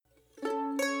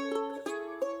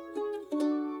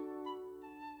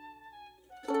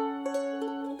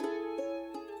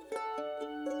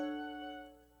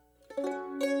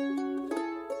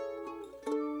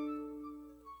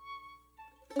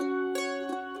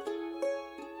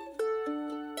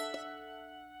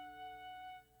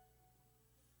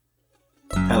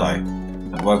Hi,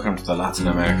 and welcome to the Latin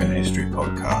American History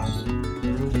Podcast.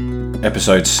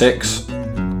 Episode 6,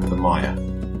 The Maya.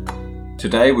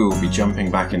 Today we will be jumping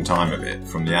back in time a bit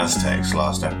from the Aztecs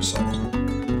last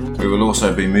episode. We will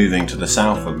also be moving to the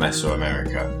south of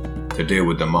Mesoamerica to deal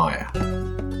with the Maya.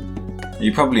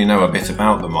 You probably know a bit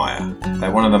about the Maya.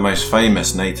 They're one of the most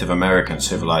famous Native American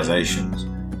civilizations,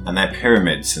 and their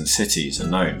pyramids and cities are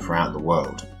known throughout the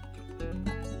world.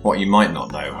 What you might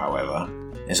not know, however,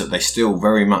 is that they still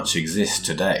very much exist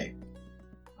today.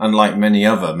 Unlike many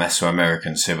other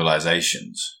Mesoamerican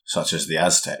civilizations, such as the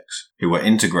Aztecs, who were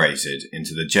integrated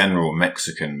into the general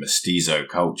Mexican mestizo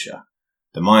culture,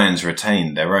 the Mayans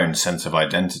retained their own sense of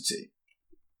identity.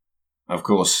 Of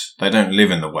course, they don't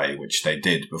live in the way which they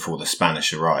did before the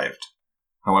Spanish arrived.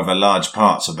 However, large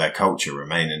parts of their culture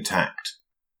remain intact.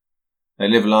 They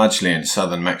live largely in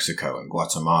southern Mexico and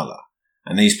Guatemala,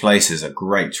 and these places are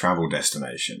great travel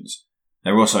destinations.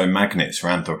 They're also magnets for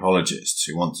anthropologists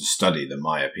who want to study the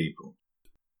Maya people.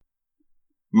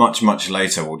 Much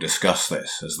later we'll discuss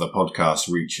this as the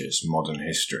podcast reaches modern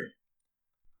history.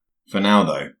 For now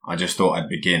though, I just thought I'd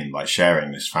begin by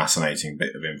sharing this fascinating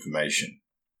bit of information.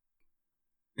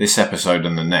 This episode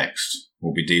and the next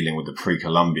will be dealing with the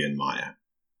pre-Columbian Maya.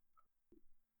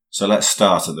 So let's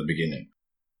start at the beginning.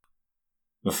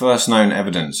 The first known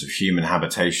evidence of human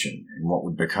habitation in what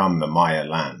would become the Maya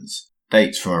lands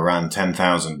dates from around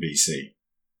 10,000 BC.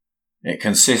 It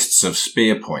consists of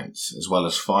spear points as well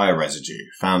as fire residue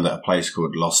found at a place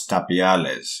called Los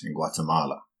Tapiales in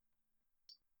Guatemala.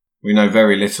 We know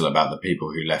very little about the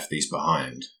people who left these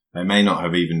behind. They may not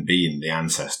have even been the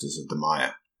ancestors of the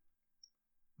Maya.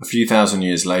 A few thousand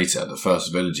years later, the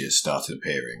first villages started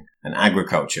appearing, and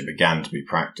agriculture began to be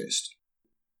practiced.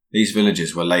 These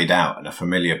villages were laid out in a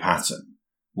familiar pattern,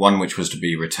 one which was to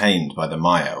be retained by the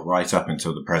Maya right up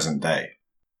until the present day.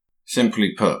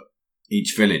 Simply put,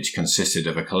 each village consisted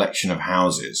of a collection of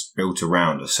houses built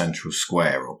around a central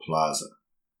square or plaza.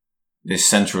 This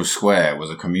central square was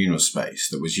a communal space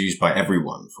that was used by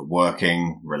everyone for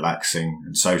working, relaxing,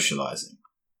 and socializing.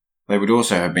 They would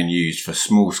also have been used for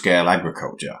small-scale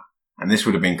agriculture, and this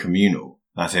would have been communal,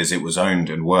 that is, it was owned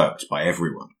and worked by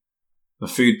everyone. The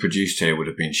food produced here would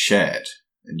have been shared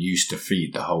and used to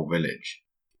feed the whole village.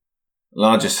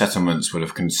 Larger settlements would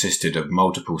have consisted of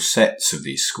multiple sets of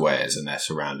these squares and their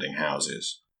surrounding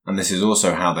houses, and this is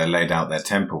also how they laid out their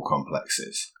temple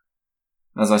complexes.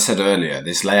 As I said earlier,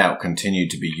 this layout continued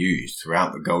to be used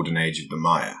throughout the golden age of the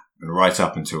Maya and right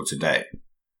up until today.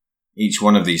 Each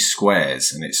one of these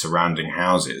squares and its surrounding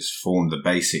houses formed the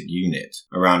basic unit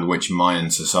around which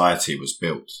Mayan society was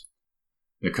built.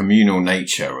 The communal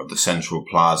nature of the central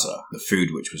plaza, the food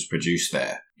which was produced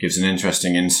there, gives an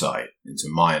interesting insight into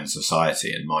Mayan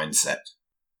society and mindset.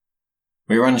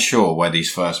 We are unsure where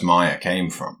these first Maya came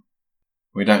from.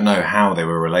 We don't know how they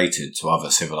were related to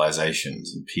other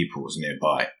civilizations and peoples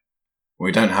nearby.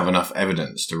 We don't have enough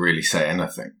evidence to really say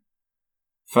anything.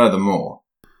 Furthermore,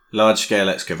 large-scale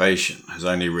excavation has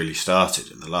only really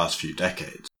started in the last few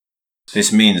decades.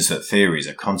 This means that theories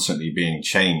are constantly being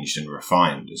changed and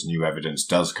refined as new evidence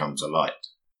does come to light.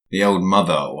 The old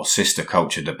mother or sister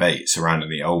culture debate surrounding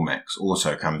the Olmecs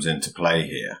also comes into play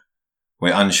here.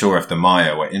 We're unsure if the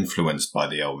Maya were influenced by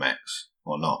the Olmecs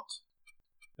or not.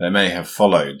 They may have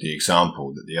followed the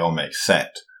example that the Olmecs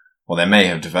set, or they may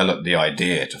have developed the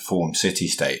idea to form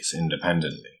city-states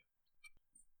independently.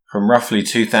 From roughly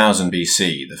 2000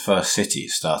 BC, the first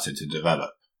cities started to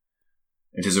develop.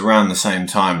 It is around the same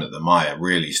time that the Maya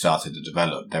really started to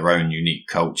develop their own unique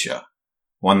culture,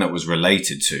 one that was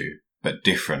related to, but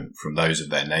different from those of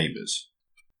their neighbours.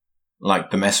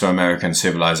 Like the Mesoamerican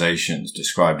civilizations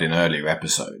described in earlier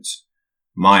episodes,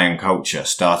 Mayan culture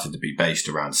started to be based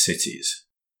around cities.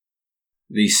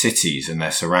 These cities and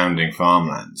their surrounding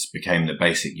farmlands became the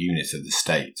basic unit of the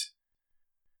state.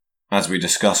 As we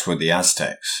discussed with the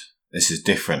Aztecs, this is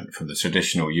different from the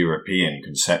traditional European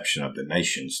conception of the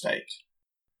nation-state.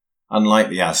 Unlike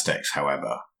the Aztecs,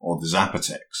 however, or the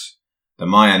Zapotecs, the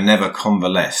Maya never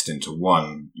convalesced into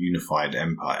one unified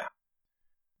empire.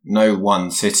 No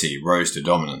one city rose to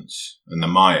dominance, and the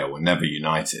Maya were never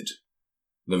united.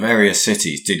 The various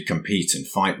cities did compete and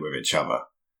fight with each other.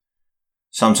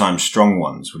 Sometimes strong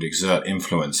ones would exert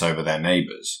influence over their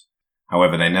neighbours,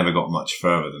 however they never got much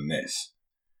further than this.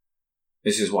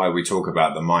 This is why we talk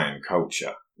about the Mayan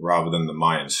culture, rather than the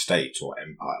Mayan state or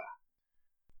empire.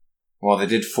 While they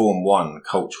did form one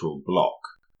cultural bloc,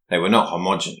 they were not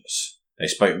homogeneous. They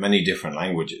spoke many different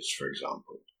languages, for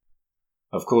example.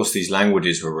 Of course, these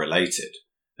languages were related,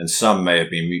 and some may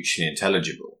have been mutually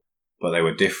intelligible, but they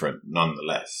were different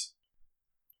nonetheless.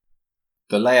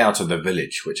 The layout of the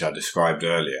village, which I described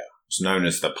earlier, was known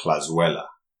as the Plazuela.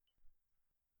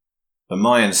 The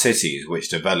Mayan cities which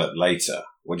developed later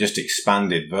were just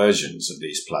expanded versions of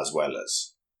these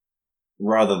plazuelas.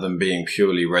 Rather than being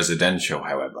purely residential,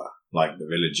 however, like the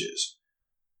villages,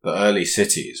 the early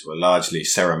cities were largely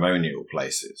ceremonial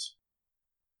places.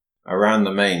 Around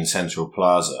the main central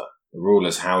plaza, the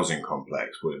ruler's housing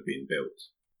complex would have been built.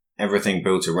 Everything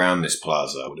built around this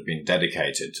plaza would have been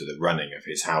dedicated to the running of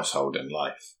his household and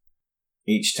life.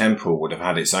 Each temple would have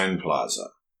had its own plaza,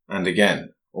 and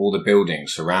again, all the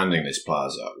buildings surrounding this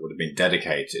plaza would have been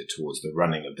dedicated towards the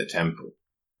running of the temple.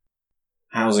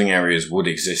 Housing areas would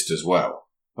exist as well,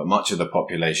 but much of the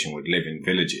population would live in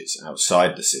villages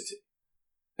outside the city.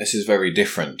 This is very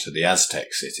different to the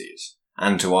Aztec cities,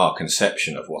 and to our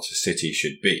conception of what a city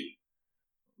should be.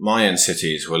 Mayan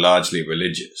cities were largely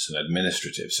religious and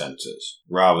administrative centres,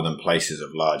 rather than places of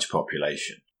large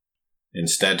population.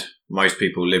 Instead, most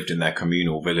people lived in their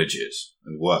communal villages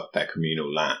and worked their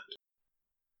communal land.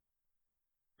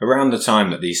 Around the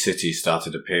time that these cities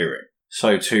started appearing,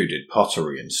 so too did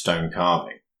pottery and stone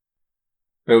carving.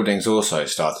 Buildings also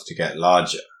started to get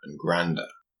larger and grander.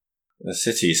 The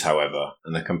cities, however,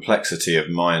 and the complexity of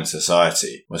Mayan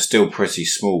society were still pretty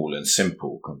small and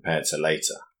simple compared to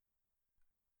later.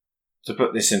 To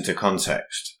put this into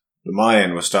context, the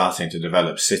Mayan were starting to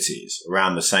develop cities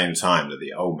around the same time that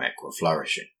the Olmec were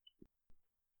flourishing.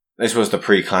 This was the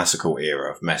pre-classical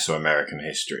era of Mesoamerican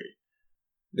history.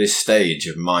 This stage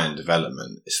of Mayan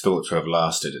development is thought to have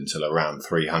lasted until around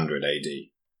 300 AD.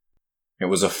 It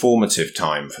was a formative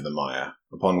time for the Maya,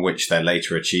 upon which their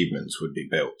later achievements would be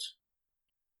built.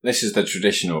 This is the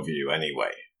traditional view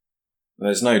anyway.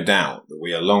 There's no doubt that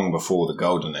we are long before the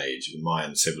golden age of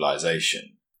Mayan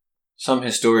civilization. Some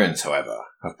historians, however,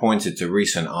 have pointed to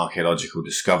recent archaeological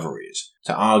discoveries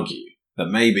to argue that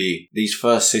maybe these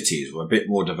first cities were a bit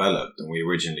more developed than we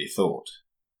originally thought.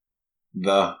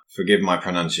 The, forgive my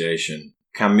pronunciation,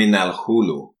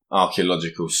 Kaminalhulu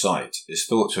archaeological site is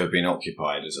thought to have been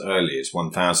occupied as early as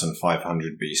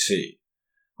 1500 BC,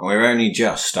 and we're only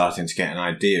just starting to get an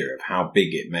idea of how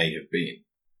big it may have been.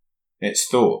 It's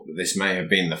thought that this may have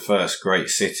been the first great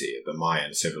city of the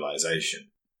Mayan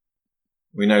civilization.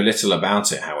 We know little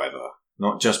about it, however,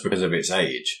 not just because of its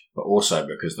age, but also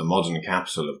because the modern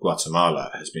capital of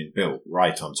Guatemala has been built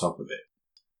right on top of it.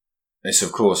 This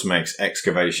of course makes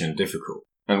excavation difficult,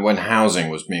 and when housing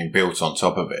was being built on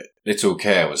top of it, little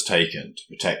care was taken to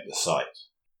protect the site.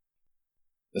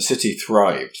 The city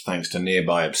thrived thanks to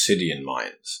nearby obsidian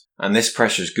mines, and this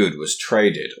precious good was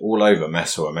traded all over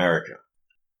Mesoamerica.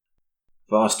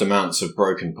 Vast amounts of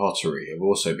broken pottery have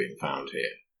also been found here.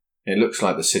 It looks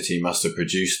like the city must have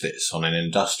produced this on an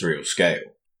industrial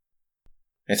scale.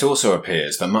 It also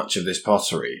appears that much of this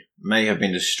pottery may have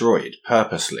been destroyed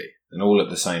purposely and all at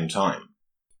the same time.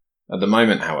 At the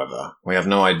moment, however, we have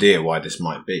no idea why this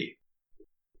might be.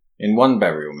 In one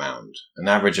burial mound, an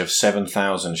average of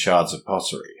 7,000 shards of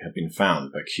pottery have been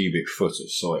found per cubic foot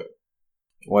of soil.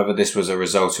 Whether this was a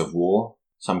result of war,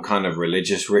 some kind of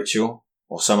religious ritual,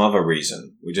 or some other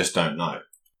reason, we just don't know.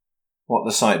 What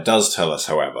the site does tell us,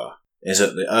 however, is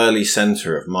that the early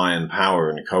centre of Mayan power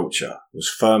and culture was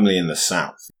firmly in the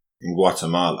south, in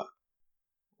Guatemala.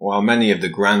 While many of the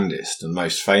grandest and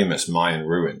most famous Mayan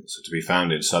ruins are to be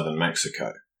found in southern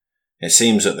Mexico, it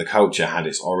seems that the culture had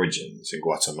its origins in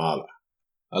Guatemala.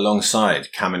 Alongside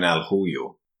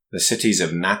Kaminalhulu, the cities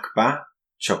of Nakba,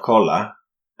 Chocola,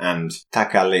 and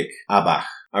Tacalic-Abaj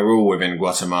are all within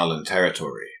Guatemalan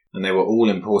territory, and they were all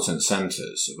important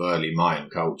centres of early Mayan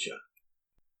culture.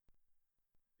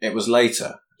 It was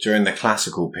later, during the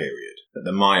classical period, that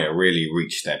the Maya really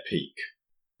reached their peak.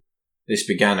 This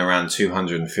began around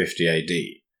 250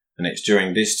 AD, and it's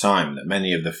during this time that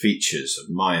many of the features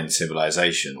of Mayan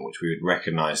civilization which we would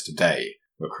recognize today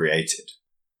were created.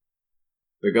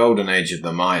 The golden age of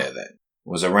the Maya, then,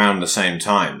 was around the same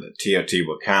time that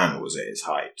Teotihuacan was at its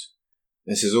height.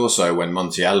 This is also when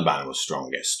Monte Alban was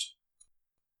strongest.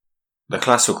 The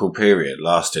classical period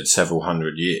lasted several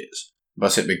hundred years,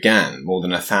 but it began more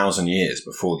than 1,000 years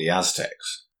before the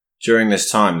Aztecs. During this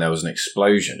time there was an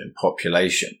explosion in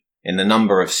population, in the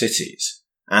number of cities,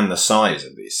 and the size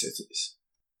of these cities.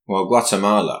 While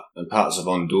Guatemala and parts of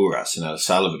Honduras and El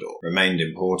Salvador remained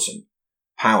important,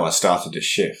 power started to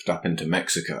shift up into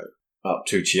Mexico, up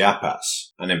to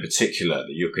Chiapas, and in particular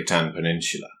the Yucatan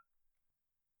Peninsula.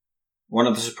 One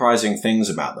of the surprising things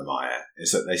about the Maya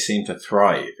is that they seem to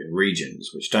thrive in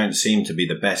regions which don't seem to be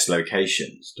the best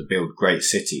locations to build great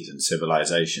cities and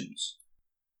civilizations.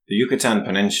 The Yucatan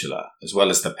Peninsula, as well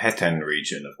as the Petén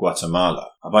region of Guatemala,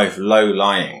 are both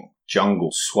low-lying, jungle,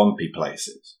 swampy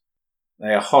places.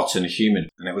 They are hot and humid,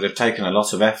 and it would have taken a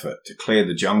lot of effort to clear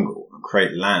the jungle and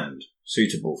create land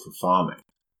suitable for farming.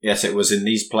 Yet it was in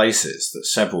these places that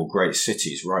several great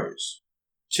cities rose.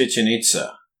 Chichen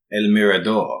Itza, El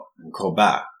Mirador, and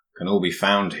Coba can all be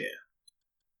found here.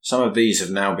 Some of these have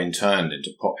now been turned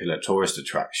into popular tourist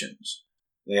attractions.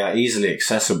 They are easily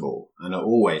accessible and are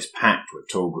always packed with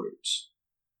tour groups.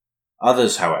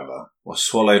 Others, however, were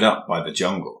swallowed up by the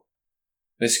jungle.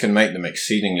 This can make them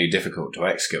exceedingly difficult to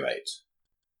excavate.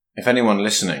 If anyone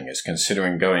listening is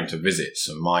considering going to visit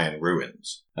some Mayan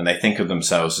ruins, and they think of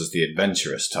themselves as the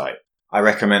adventurous type, I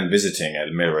recommend visiting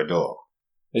El Mirador.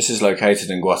 This is located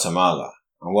in Guatemala,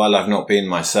 and while I've not been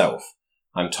myself,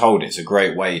 I'm told it's a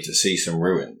great way to see some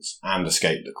ruins and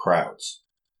escape the crowds.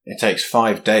 It takes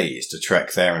 5 days to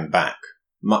trek there and back,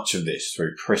 much of this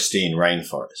through pristine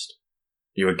rainforest.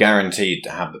 You are guaranteed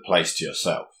to have the place to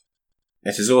yourself.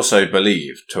 It is also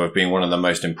believed to have been one of the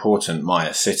most important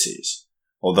Maya cities,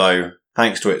 although,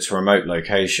 thanks to its remote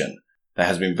location, there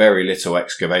has been very little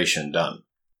excavation done.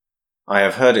 I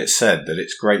have heard it said that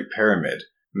its Great Pyramid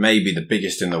may be the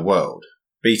biggest in the world,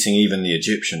 beating even the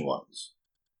Egyptian ones.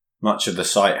 Much of the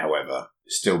site, however,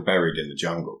 is still buried in the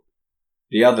jungle.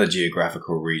 The other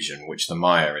geographical region which the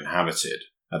Maya inhabited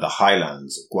are the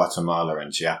highlands of Guatemala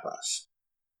and Chiapas.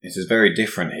 It is very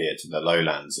different here to the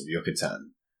lowlands of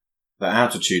Yucatan. The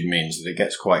altitude means that it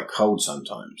gets quite cold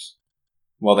sometimes.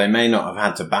 While they may not have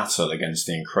had to battle against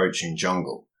the encroaching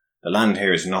jungle, the land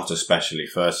here is not especially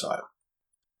fertile.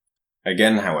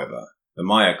 Again, however, the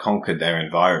Maya conquered their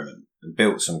environment and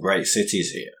built some great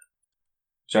cities here.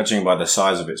 Judging by the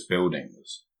size of its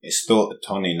buildings, it's thought that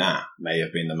Tonina may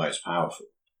have been the most powerful.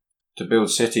 To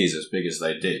build cities as big as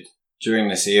they did, during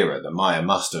this era the Maya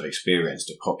must have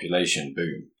experienced a population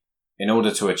boom. In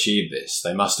order to achieve this,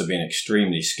 they must have been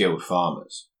extremely skilled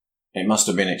farmers. It must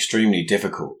have been extremely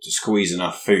difficult to squeeze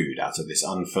enough food out of this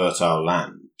unfertile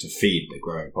land to feed the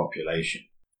growing population.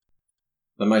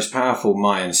 The most powerful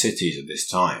Mayan cities of this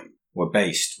time were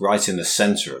based right in the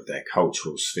centre of their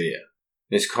cultural sphere.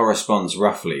 This corresponds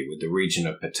roughly with the region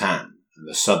of Petén and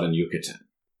the southern Yucatan.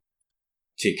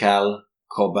 Tikal,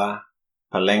 Coba,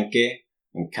 Palenque,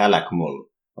 and Calakmul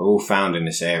are all found in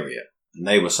this area, and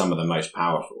they were some of the most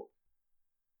powerful.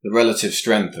 The relative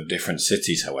strength of different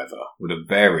cities, however, would have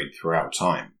varied throughout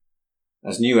time.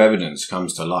 As new evidence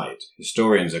comes to light,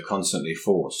 historians are constantly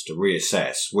forced to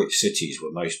reassess which cities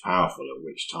were most powerful at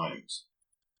which times.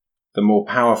 The more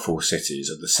powerful cities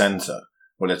of the centre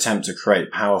would attempt to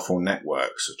create powerful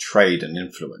networks of trade and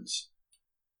influence.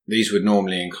 These would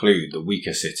normally include the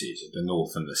weaker cities of the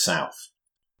north and the south.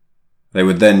 They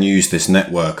would then use this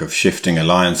network of shifting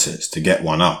alliances to get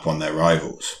one up on their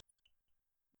rivals.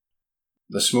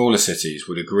 The smaller cities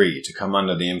would agree to come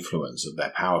under the influence of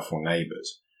their powerful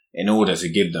neighbours in order to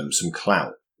give them some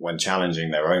clout when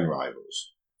challenging their own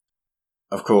rivals.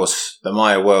 Of course, the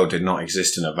Maya world did not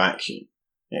exist in a vacuum.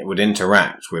 It would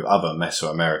interact with other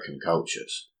Mesoamerican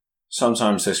cultures.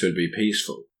 Sometimes this would be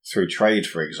peaceful, through trade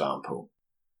for example.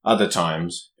 Other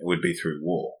times it would be through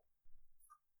war.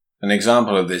 An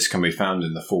example of this can be found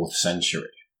in the 4th century.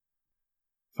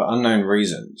 For unknown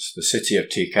reasons, the city of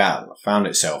Tikal found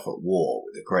itself at war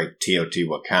with the great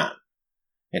Teotihuacan.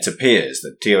 It appears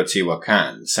that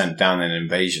Teotihuacan sent down an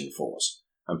invasion force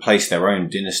and placed their own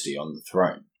dynasty on the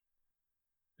throne.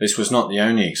 This was not the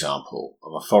only example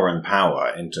of a foreign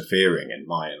power interfering in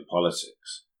Mayan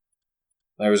politics.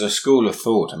 There is a school of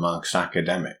thought amongst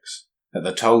academics that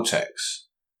the Toltecs,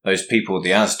 those people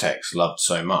the Aztecs loved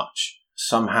so much,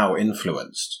 somehow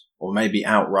influenced or maybe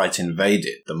outright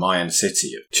invaded the Mayan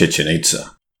city of Chichen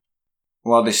Itza.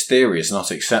 While this theory is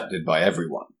not accepted by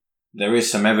everyone, there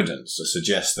is some evidence to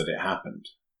suggest that it happened.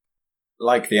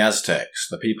 Like the Aztecs,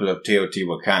 the people of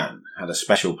Teotihuacan had a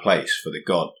special place for the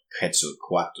god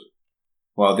Quetzalcoatl.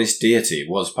 While this deity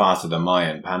was part of the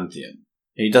Mayan pantheon,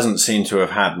 he doesn't seem to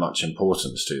have had much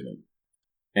importance to them.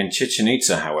 In Chichen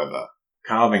Itza, however,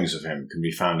 carvings of him can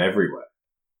be found everywhere.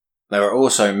 There are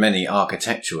also many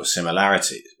architectural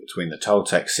similarities between the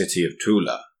Toltec city of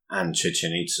Tula and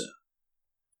Chichen Itza.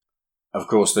 Of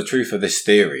course, the truth of this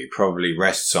theory probably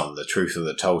rests on the truth of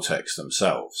the Toltecs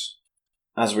themselves.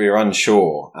 As we are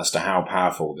unsure as to how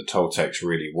powerful the Toltecs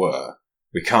really were,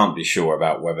 we can't be sure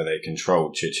about whether they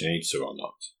controlled Chichen Itza or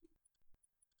not.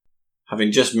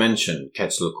 Having just mentioned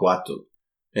Quetzalcoatl,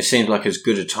 it seems like as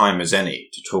good a time as any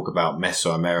to talk about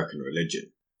Mesoamerican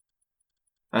religion.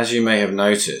 As you may have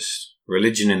noticed,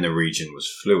 religion in the region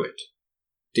was fluid.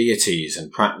 Deities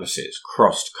and practices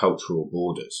crossed cultural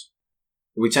borders.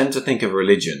 We tend to think of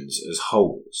religions as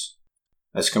wholes,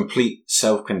 as complete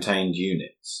self-contained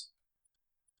units.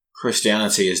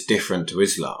 Christianity is different to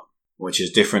Islam, which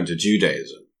is different to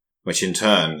Judaism, which in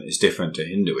turn is different to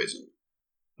Hinduism.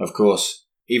 Of course,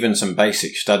 even some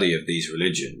basic study of these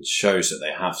religions shows that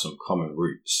they have some common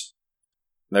roots.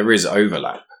 There is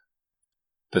overlap.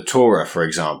 The Torah, for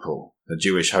example, the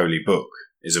Jewish holy book,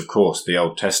 is of course the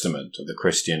Old Testament of the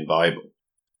Christian Bible.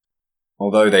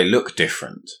 Although they look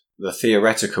different, the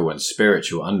theoretical and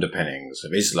spiritual underpinnings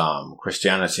of Islam,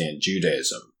 Christianity and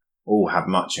Judaism all have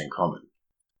much in common.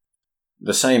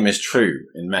 The same is true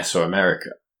in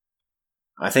Mesoamerica.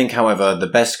 I think, however, the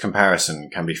best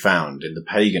comparison can be found in the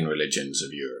pagan religions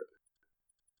of Europe.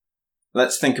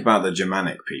 Let's think about the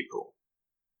Germanic people.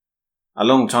 A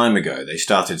long time ago they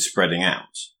started spreading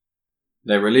out.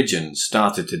 Their religions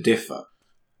started to differ,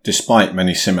 despite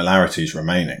many similarities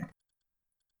remaining.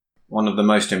 One of the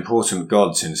most important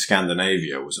gods in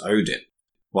Scandinavia was Odin,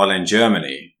 while in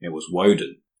Germany it was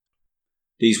Woden.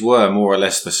 These were more or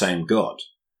less the same god,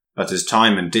 but as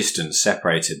time and distance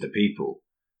separated the people,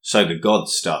 so the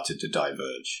gods started to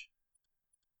diverge.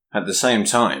 At the same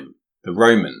time, the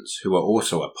Romans, who were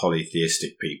also a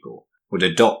polytheistic people, would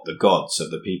adopt the gods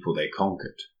of the people they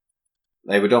conquered.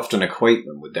 They would often equate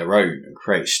them with their own and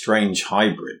create strange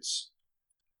hybrids.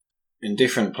 In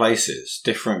different places,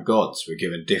 different gods were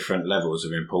given different levels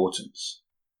of importance.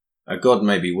 A god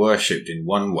may be worshipped in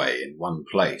one way in one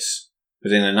place,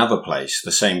 but in another place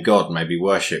the same god may be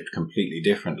worshipped completely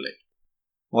differently.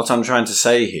 What I'm trying to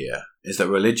say here is that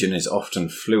religion is often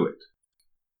fluid.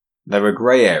 There are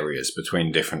grey areas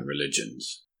between different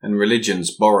religions, and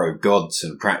religions borrow gods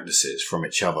and practices from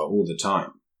each other all the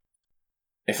time.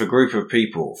 If a group of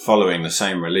people following the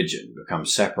same religion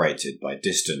becomes separated by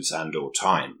distance and/or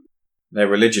time, their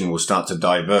religion will start to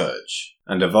diverge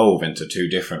and evolve into two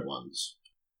different ones.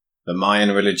 The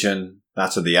Mayan religion,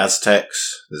 that of the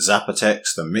Aztecs, the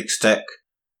Zapotecs, the Mixtec,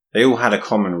 they all had a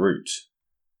common root.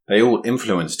 They all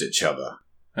influenced each other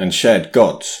and shared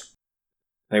gods.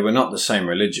 They were not the same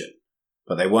religion,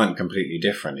 but they weren't completely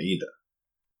different either.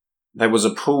 There was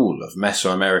a pool of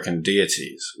Mesoamerican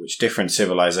deities which different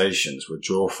civilizations would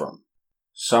draw from.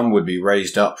 Some would be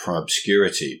raised up from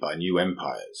obscurity by new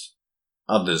empires.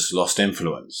 Others lost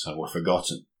influence and were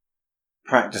forgotten.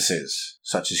 Practices,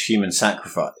 such as human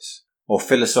sacrifice, or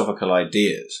philosophical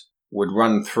ideas, would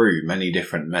run through many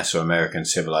different Mesoamerican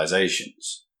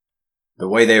civilizations. The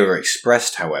way they were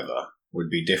expressed, however, would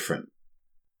be different.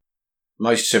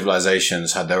 Most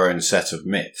civilizations had their own set of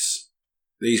myths.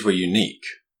 These were unique,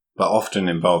 but often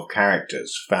involved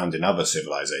characters found in other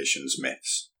civilizations'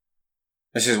 myths.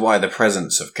 This is why the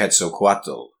presence of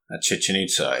Quetzalcoatl at Chichen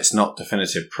Itza is not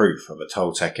definitive proof of a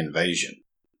Toltec invasion.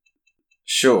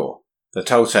 Sure, the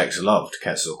Toltecs loved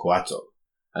Quetzalcoatl,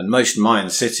 and most Mayan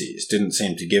cities didn't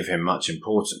seem to give him much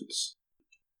importance.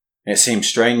 It seems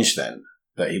strange, then,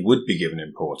 that he would be given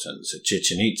importance at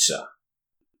Chichen Itza.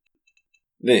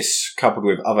 This, coupled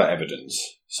with other evidence,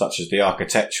 such as the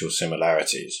architectural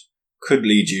similarities, could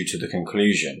lead you to the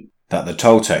conclusion that the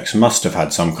Toltecs must have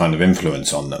had some kind of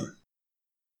influence on them.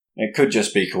 It could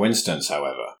just be coincidence,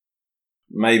 however.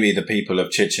 Maybe the people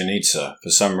of Chichen Itza, for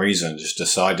some reason, just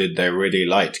decided they really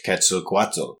liked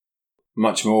Quetzalcoatl,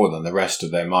 much more than the rest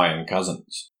of their Mayan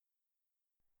cousins.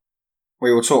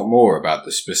 We will talk more about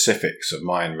the specifics of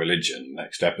Mayan religion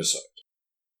next episode.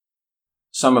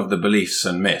 Some of the beliefs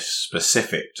and myths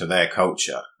specific to their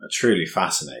culture are truly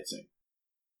fascinating.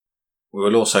 We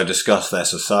will also discuss their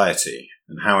society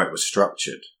and how it was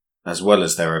structured, as well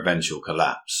as their eventual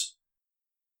collapse.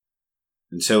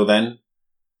 Until then,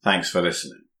 thanks for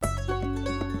listening.